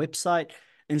online on our website,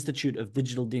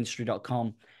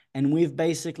 instituteofdigitaldentistry.com. And we've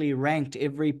basically ranked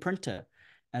every printer,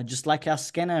 just like our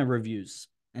scanner reviews.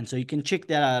 And so you can check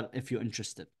that out if you're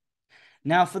interested.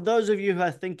 Now, for those of you who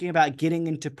are thinking about getting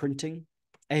into printing,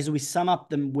 as we sum up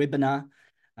the webinar,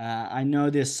 I know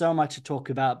there's so much to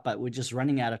talk about, but we're just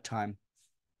running out of time.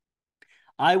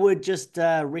 I would just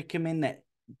recommend that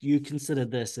you consider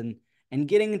this and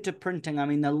getting into printing. I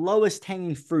mean, the lowest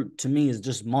hanging fruit to me is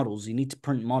just models. You need to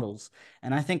print models.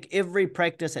 And I think every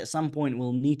practice at some point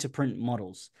will need to print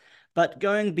models. But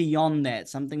going beyond that,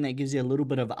 something that gives you a little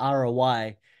bit of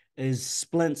ROI is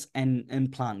splints and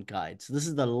implant guides. This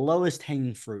is the lowest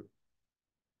hanging fruit.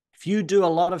 If you do a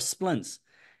lot of splints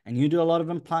and you do a lot of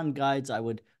implant guides, I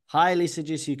would highly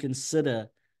suggest you consider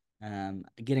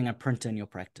getting a printer in your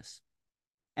practice.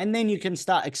 And then you can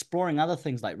start exploring other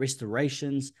things like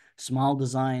restorations, smile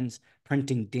designs,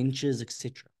 printing dentures,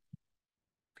 etc.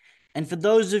 And for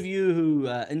those of you who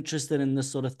are interested in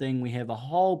this sort of thing, we have a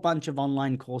whole bunch of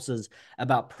online courses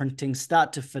about printing,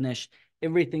 start to finish,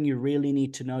 everything you really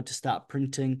need to know to start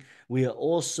printing. We are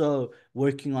also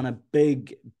working on a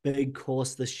big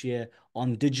course this year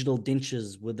on digital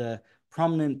dentures with a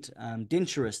prominent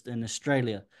denturist in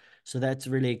Australia. So that's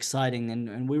really exciting.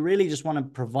 And we really just want to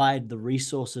provide the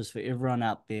resources for everyone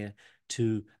out there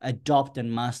to adopt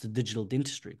and master digital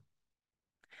dentistry.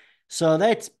 So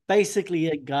that's basically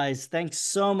it, guys. Thanks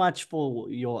so much for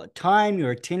your time,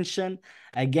 your attention.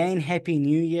 Again, Happy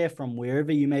New Year from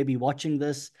wherever you may be watching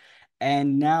this.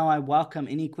 And now I welcome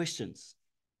any questions.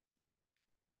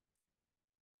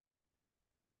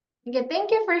 Okay,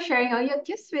 thank you for sharing all your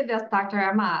tips with us, Dr.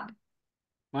 Ahmad.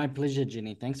 My pleasure,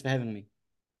 Jenny. Thanks for having me.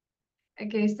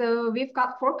 Okay, so we've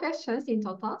got 4 questions in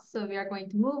total, so we are going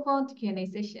to move on to Q&A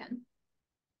session.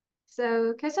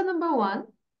 So question number 1,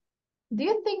 do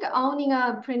you think owning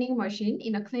a printing machine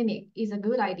in a clinic is a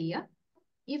good idea?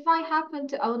 If I happen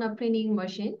to own a printing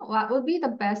machine, what would be the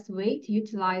best way to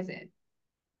utilize it?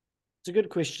 It's a good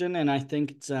question, and I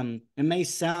think it may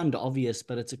sound obvious,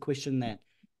 but it's a question that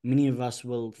many of us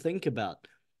will think about.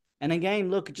 And again,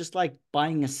 look, just like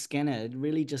buying a scanner, it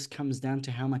really just comes down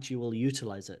to how much you will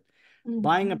utilize it.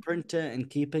 Buying a printer and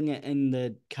keeping it in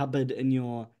the cupboard in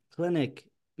your clinic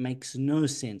makes no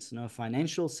sense, no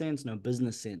financial sense, no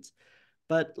business sense.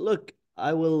 But look,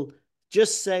 I will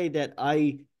just say that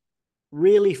I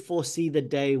really foresee the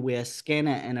day where a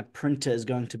scanner and a printer is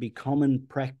going to be common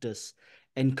practice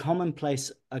and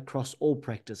commonplace across all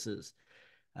practices.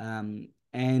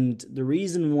 And the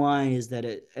reason why is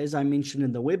that, as I mentioned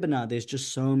in the webinar, there's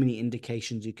just so many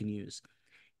indications you can use.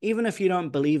 Even if you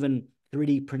don't believe in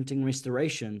 3D printing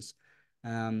restorations,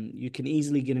 you can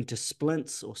easily get into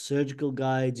splints or surgical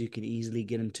guides. You can easily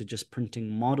get into just printing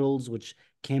models, which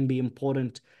can be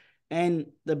important. And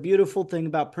the beautiful thing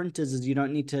about printers is you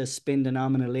don't need to spend an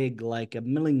arm and a leg like a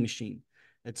milling machine.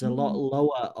 It's a lot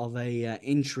lower of a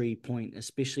entry point,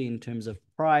 especially in terms of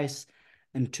price,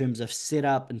 in terms of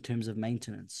setup, in terms of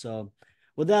maintenance. So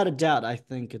without a doubt, I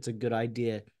think it's a good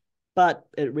idea. But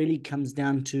it really comes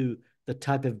down to the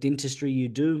type of dentistry you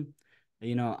do.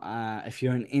 If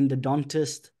you're an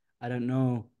endodontist, I don't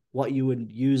know what you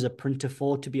would use a printer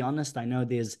for, to be honest. I know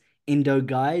there's endo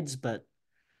guides, but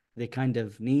they're kind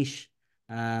of niche.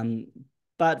 Um,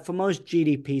 but for most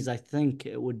GDPs, I think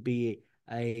it would be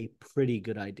a pretty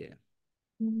good idea.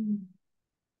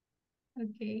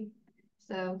 Okay,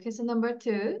 so question number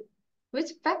 2.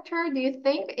 Which factor do you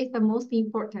think is the most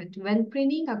important when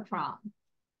printing a crown?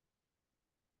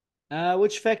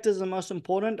 Which factor is the most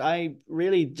important? I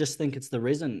really just think it's the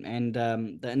resin and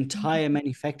the entire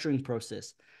manufacturing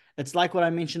process. It's like what I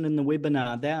mentioned in the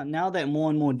webinar. Now that more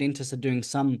and more dentists are doing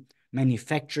some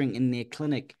manufacturing in their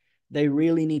clinic, they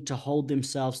really need to hold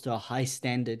themselves to a high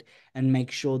standard and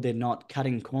make sure they're not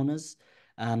cutting corners.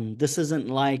 This isn't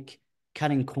like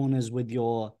cutting corners with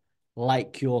your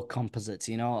light cure composites,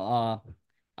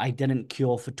 I didn't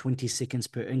cure for 20 seconds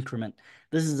per increment.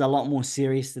 This is a lot more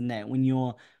serious than that. When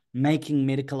you're making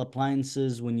medical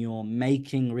appliances, when you're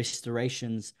making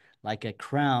restorations like a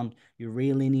crown, you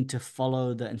really need to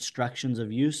follow the instructions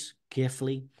of use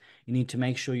carefully. You need to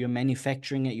make sure you're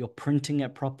manufacturing it, you're printing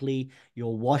it properly,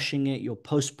 you're washing it, you're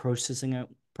post-processing it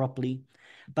properly.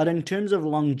 But in terms of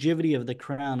longevity of the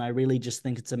crown, I really just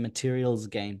think it's a materials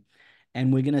game.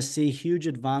 And we're going to see huge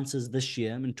advances this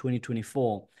year in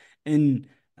 2024 in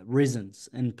resins,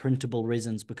 in printable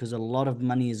resins, because a lot of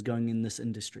money is going in this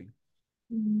industry.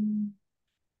 Mm.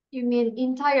 You mean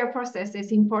entire process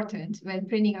is important when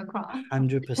printing a crown?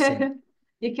 100%.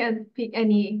 You can pick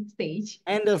any stage.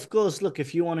 And of course, look,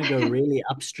 if you want to go really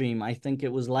upstream, I think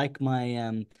it was like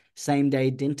my same day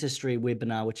dentistry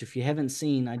webinar, which if you haven't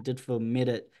seen, I did for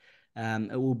Medit.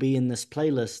 It will be in this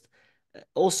playlist.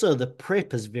 Also, the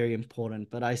prep is very important,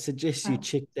 but I suggest you Oh,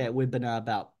 check that webinar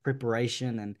about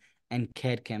preparation and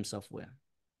CAD/CAM software.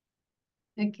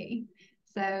 okay.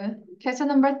 So question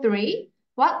number three.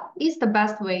 What is the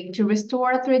best way to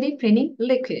restore 3D printing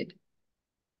liquid?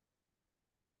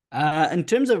 In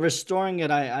terms of restoring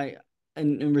it,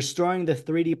 in restoring the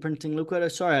 3D printing liquid,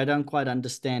 sorry, I don't quite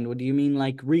understand. What do you mean,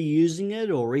 like reusing it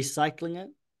or recycling it?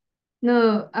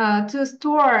 No, to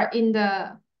store in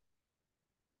the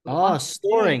Oh, what?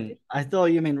 storing. I thought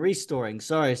you meant restoring.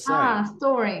 Sorry, sorry.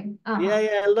 Storing. Yeah, Uh-huh.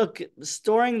 yeah. Look,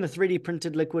 storing the 3D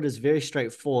printed liquid is very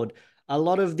straightforward. A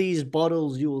lot of these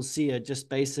bottles you will see are just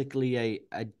basically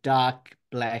a dark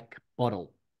black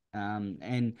bottle.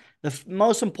 And the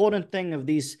most important thing of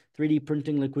these 3D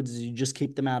printing liquids is you just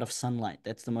keep them out of sunlight.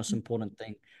 That's the most important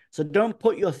thing. So don't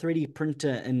put your 3D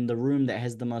printer in the room that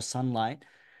has the most sunlight.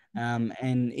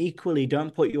 And equally,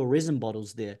 don't put your resin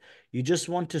bottles there. You just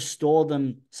want to store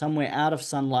them somewhere out of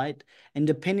sunlight, and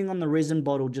depending on the resin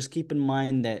bottle, just keep in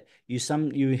mind that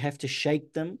you have to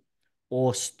shake them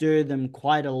or stir them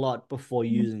quite a lot before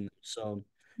using them. So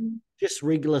just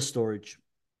regular storage.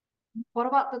 What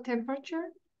about the temperature?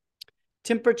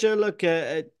 Temperature, look,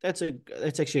 that's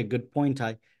actually a good point.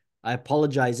 I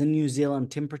apologize. In New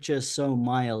Zealand, temperature is so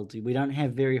mild. We don't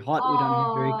have very hot, we don't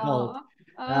have very cold.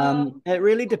 Oh, uh, It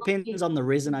really depends on the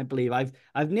resin, I believe.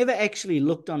 I've never actually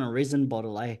looked on a resin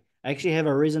bottle. I actually have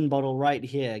a resin bottle right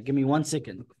here. Give me 1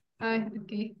 second.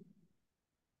 okay.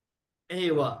 Here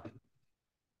you are.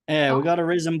 Yeah, we Oh, got a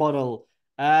resin bottle.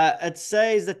 It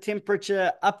says the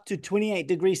temperature up to 28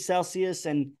 degrees Celsius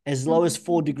and as low as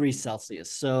 4 mm, degrees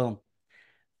Celsius. So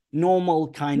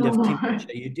normal kind no of more.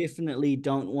 temperature. You definitely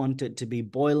don't want it to be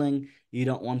boiling. You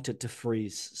don't want it to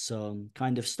freeze. So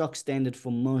kind of stock standard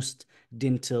for most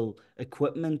dental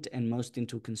equipment and most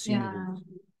dental consumables.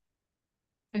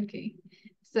 Yeah. Okay.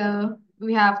 So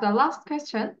we have the last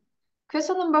question.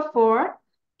 Question number four.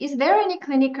 Is there any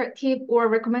clinical tip or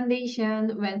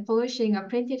recommendation when polishing a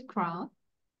printed crown?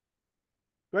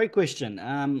 Great question.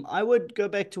 I would go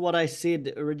back to what I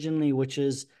said originally, which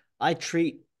is I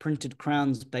treat printed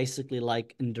crowns basically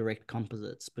like indirect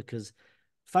composites because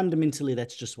fundamentally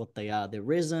that's just what they are. They're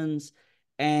resins,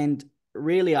 and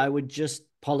really I would just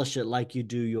polish it like you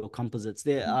do your composites.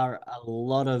 There are a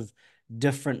lot of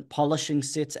different polishing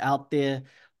sets out there,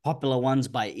 popular ones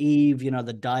by Eve,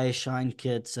 the Dia Shine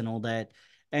kits and all that.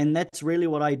 And that's really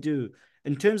what I do.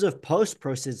 In terms of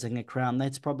post-processing a crown,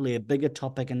 that's probably a bigger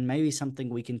topic and maybe something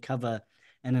we can cover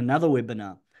in another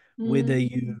webinar. Whether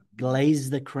Mm, you glaze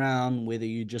the crown, whether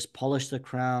you just polish the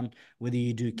crown, whether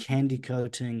you do candy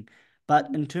coating. But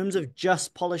in terms of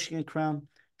just polishing a crown,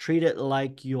 treat it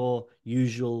like your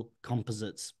usual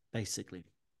composites, basically.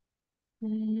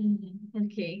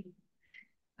 okay.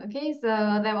 Okay, so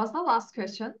that was the last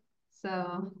question.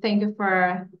 So thank you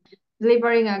for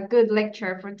delivering a good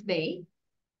lecture for today.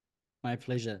 My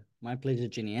pleasure. My pleasure,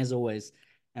 Jenny, as always.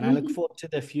 And I look forward to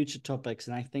the future topics.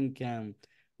 And I think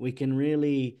we can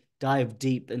really dive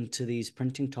deep into these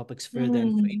printing topics further.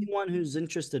 And for Mm, anyone who's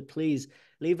interested, please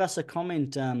leave us a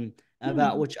comment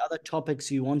about mm, which other topics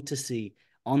you want to see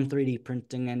on 3D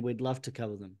printing, and we'd love to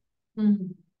cover them. mm.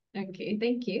 Okay,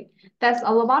 thank you. That's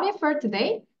all about it for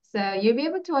today. So you'll be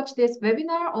able to watch this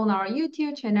webinar on our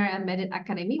YouTube channel and Medit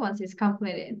Academy once it's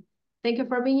completed. Thank you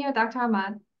for being here, Dr.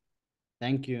 Ahmad.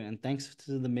 Thank you. And thanks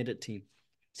to the Medit team.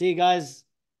 See you guys.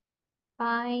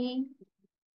 Bye.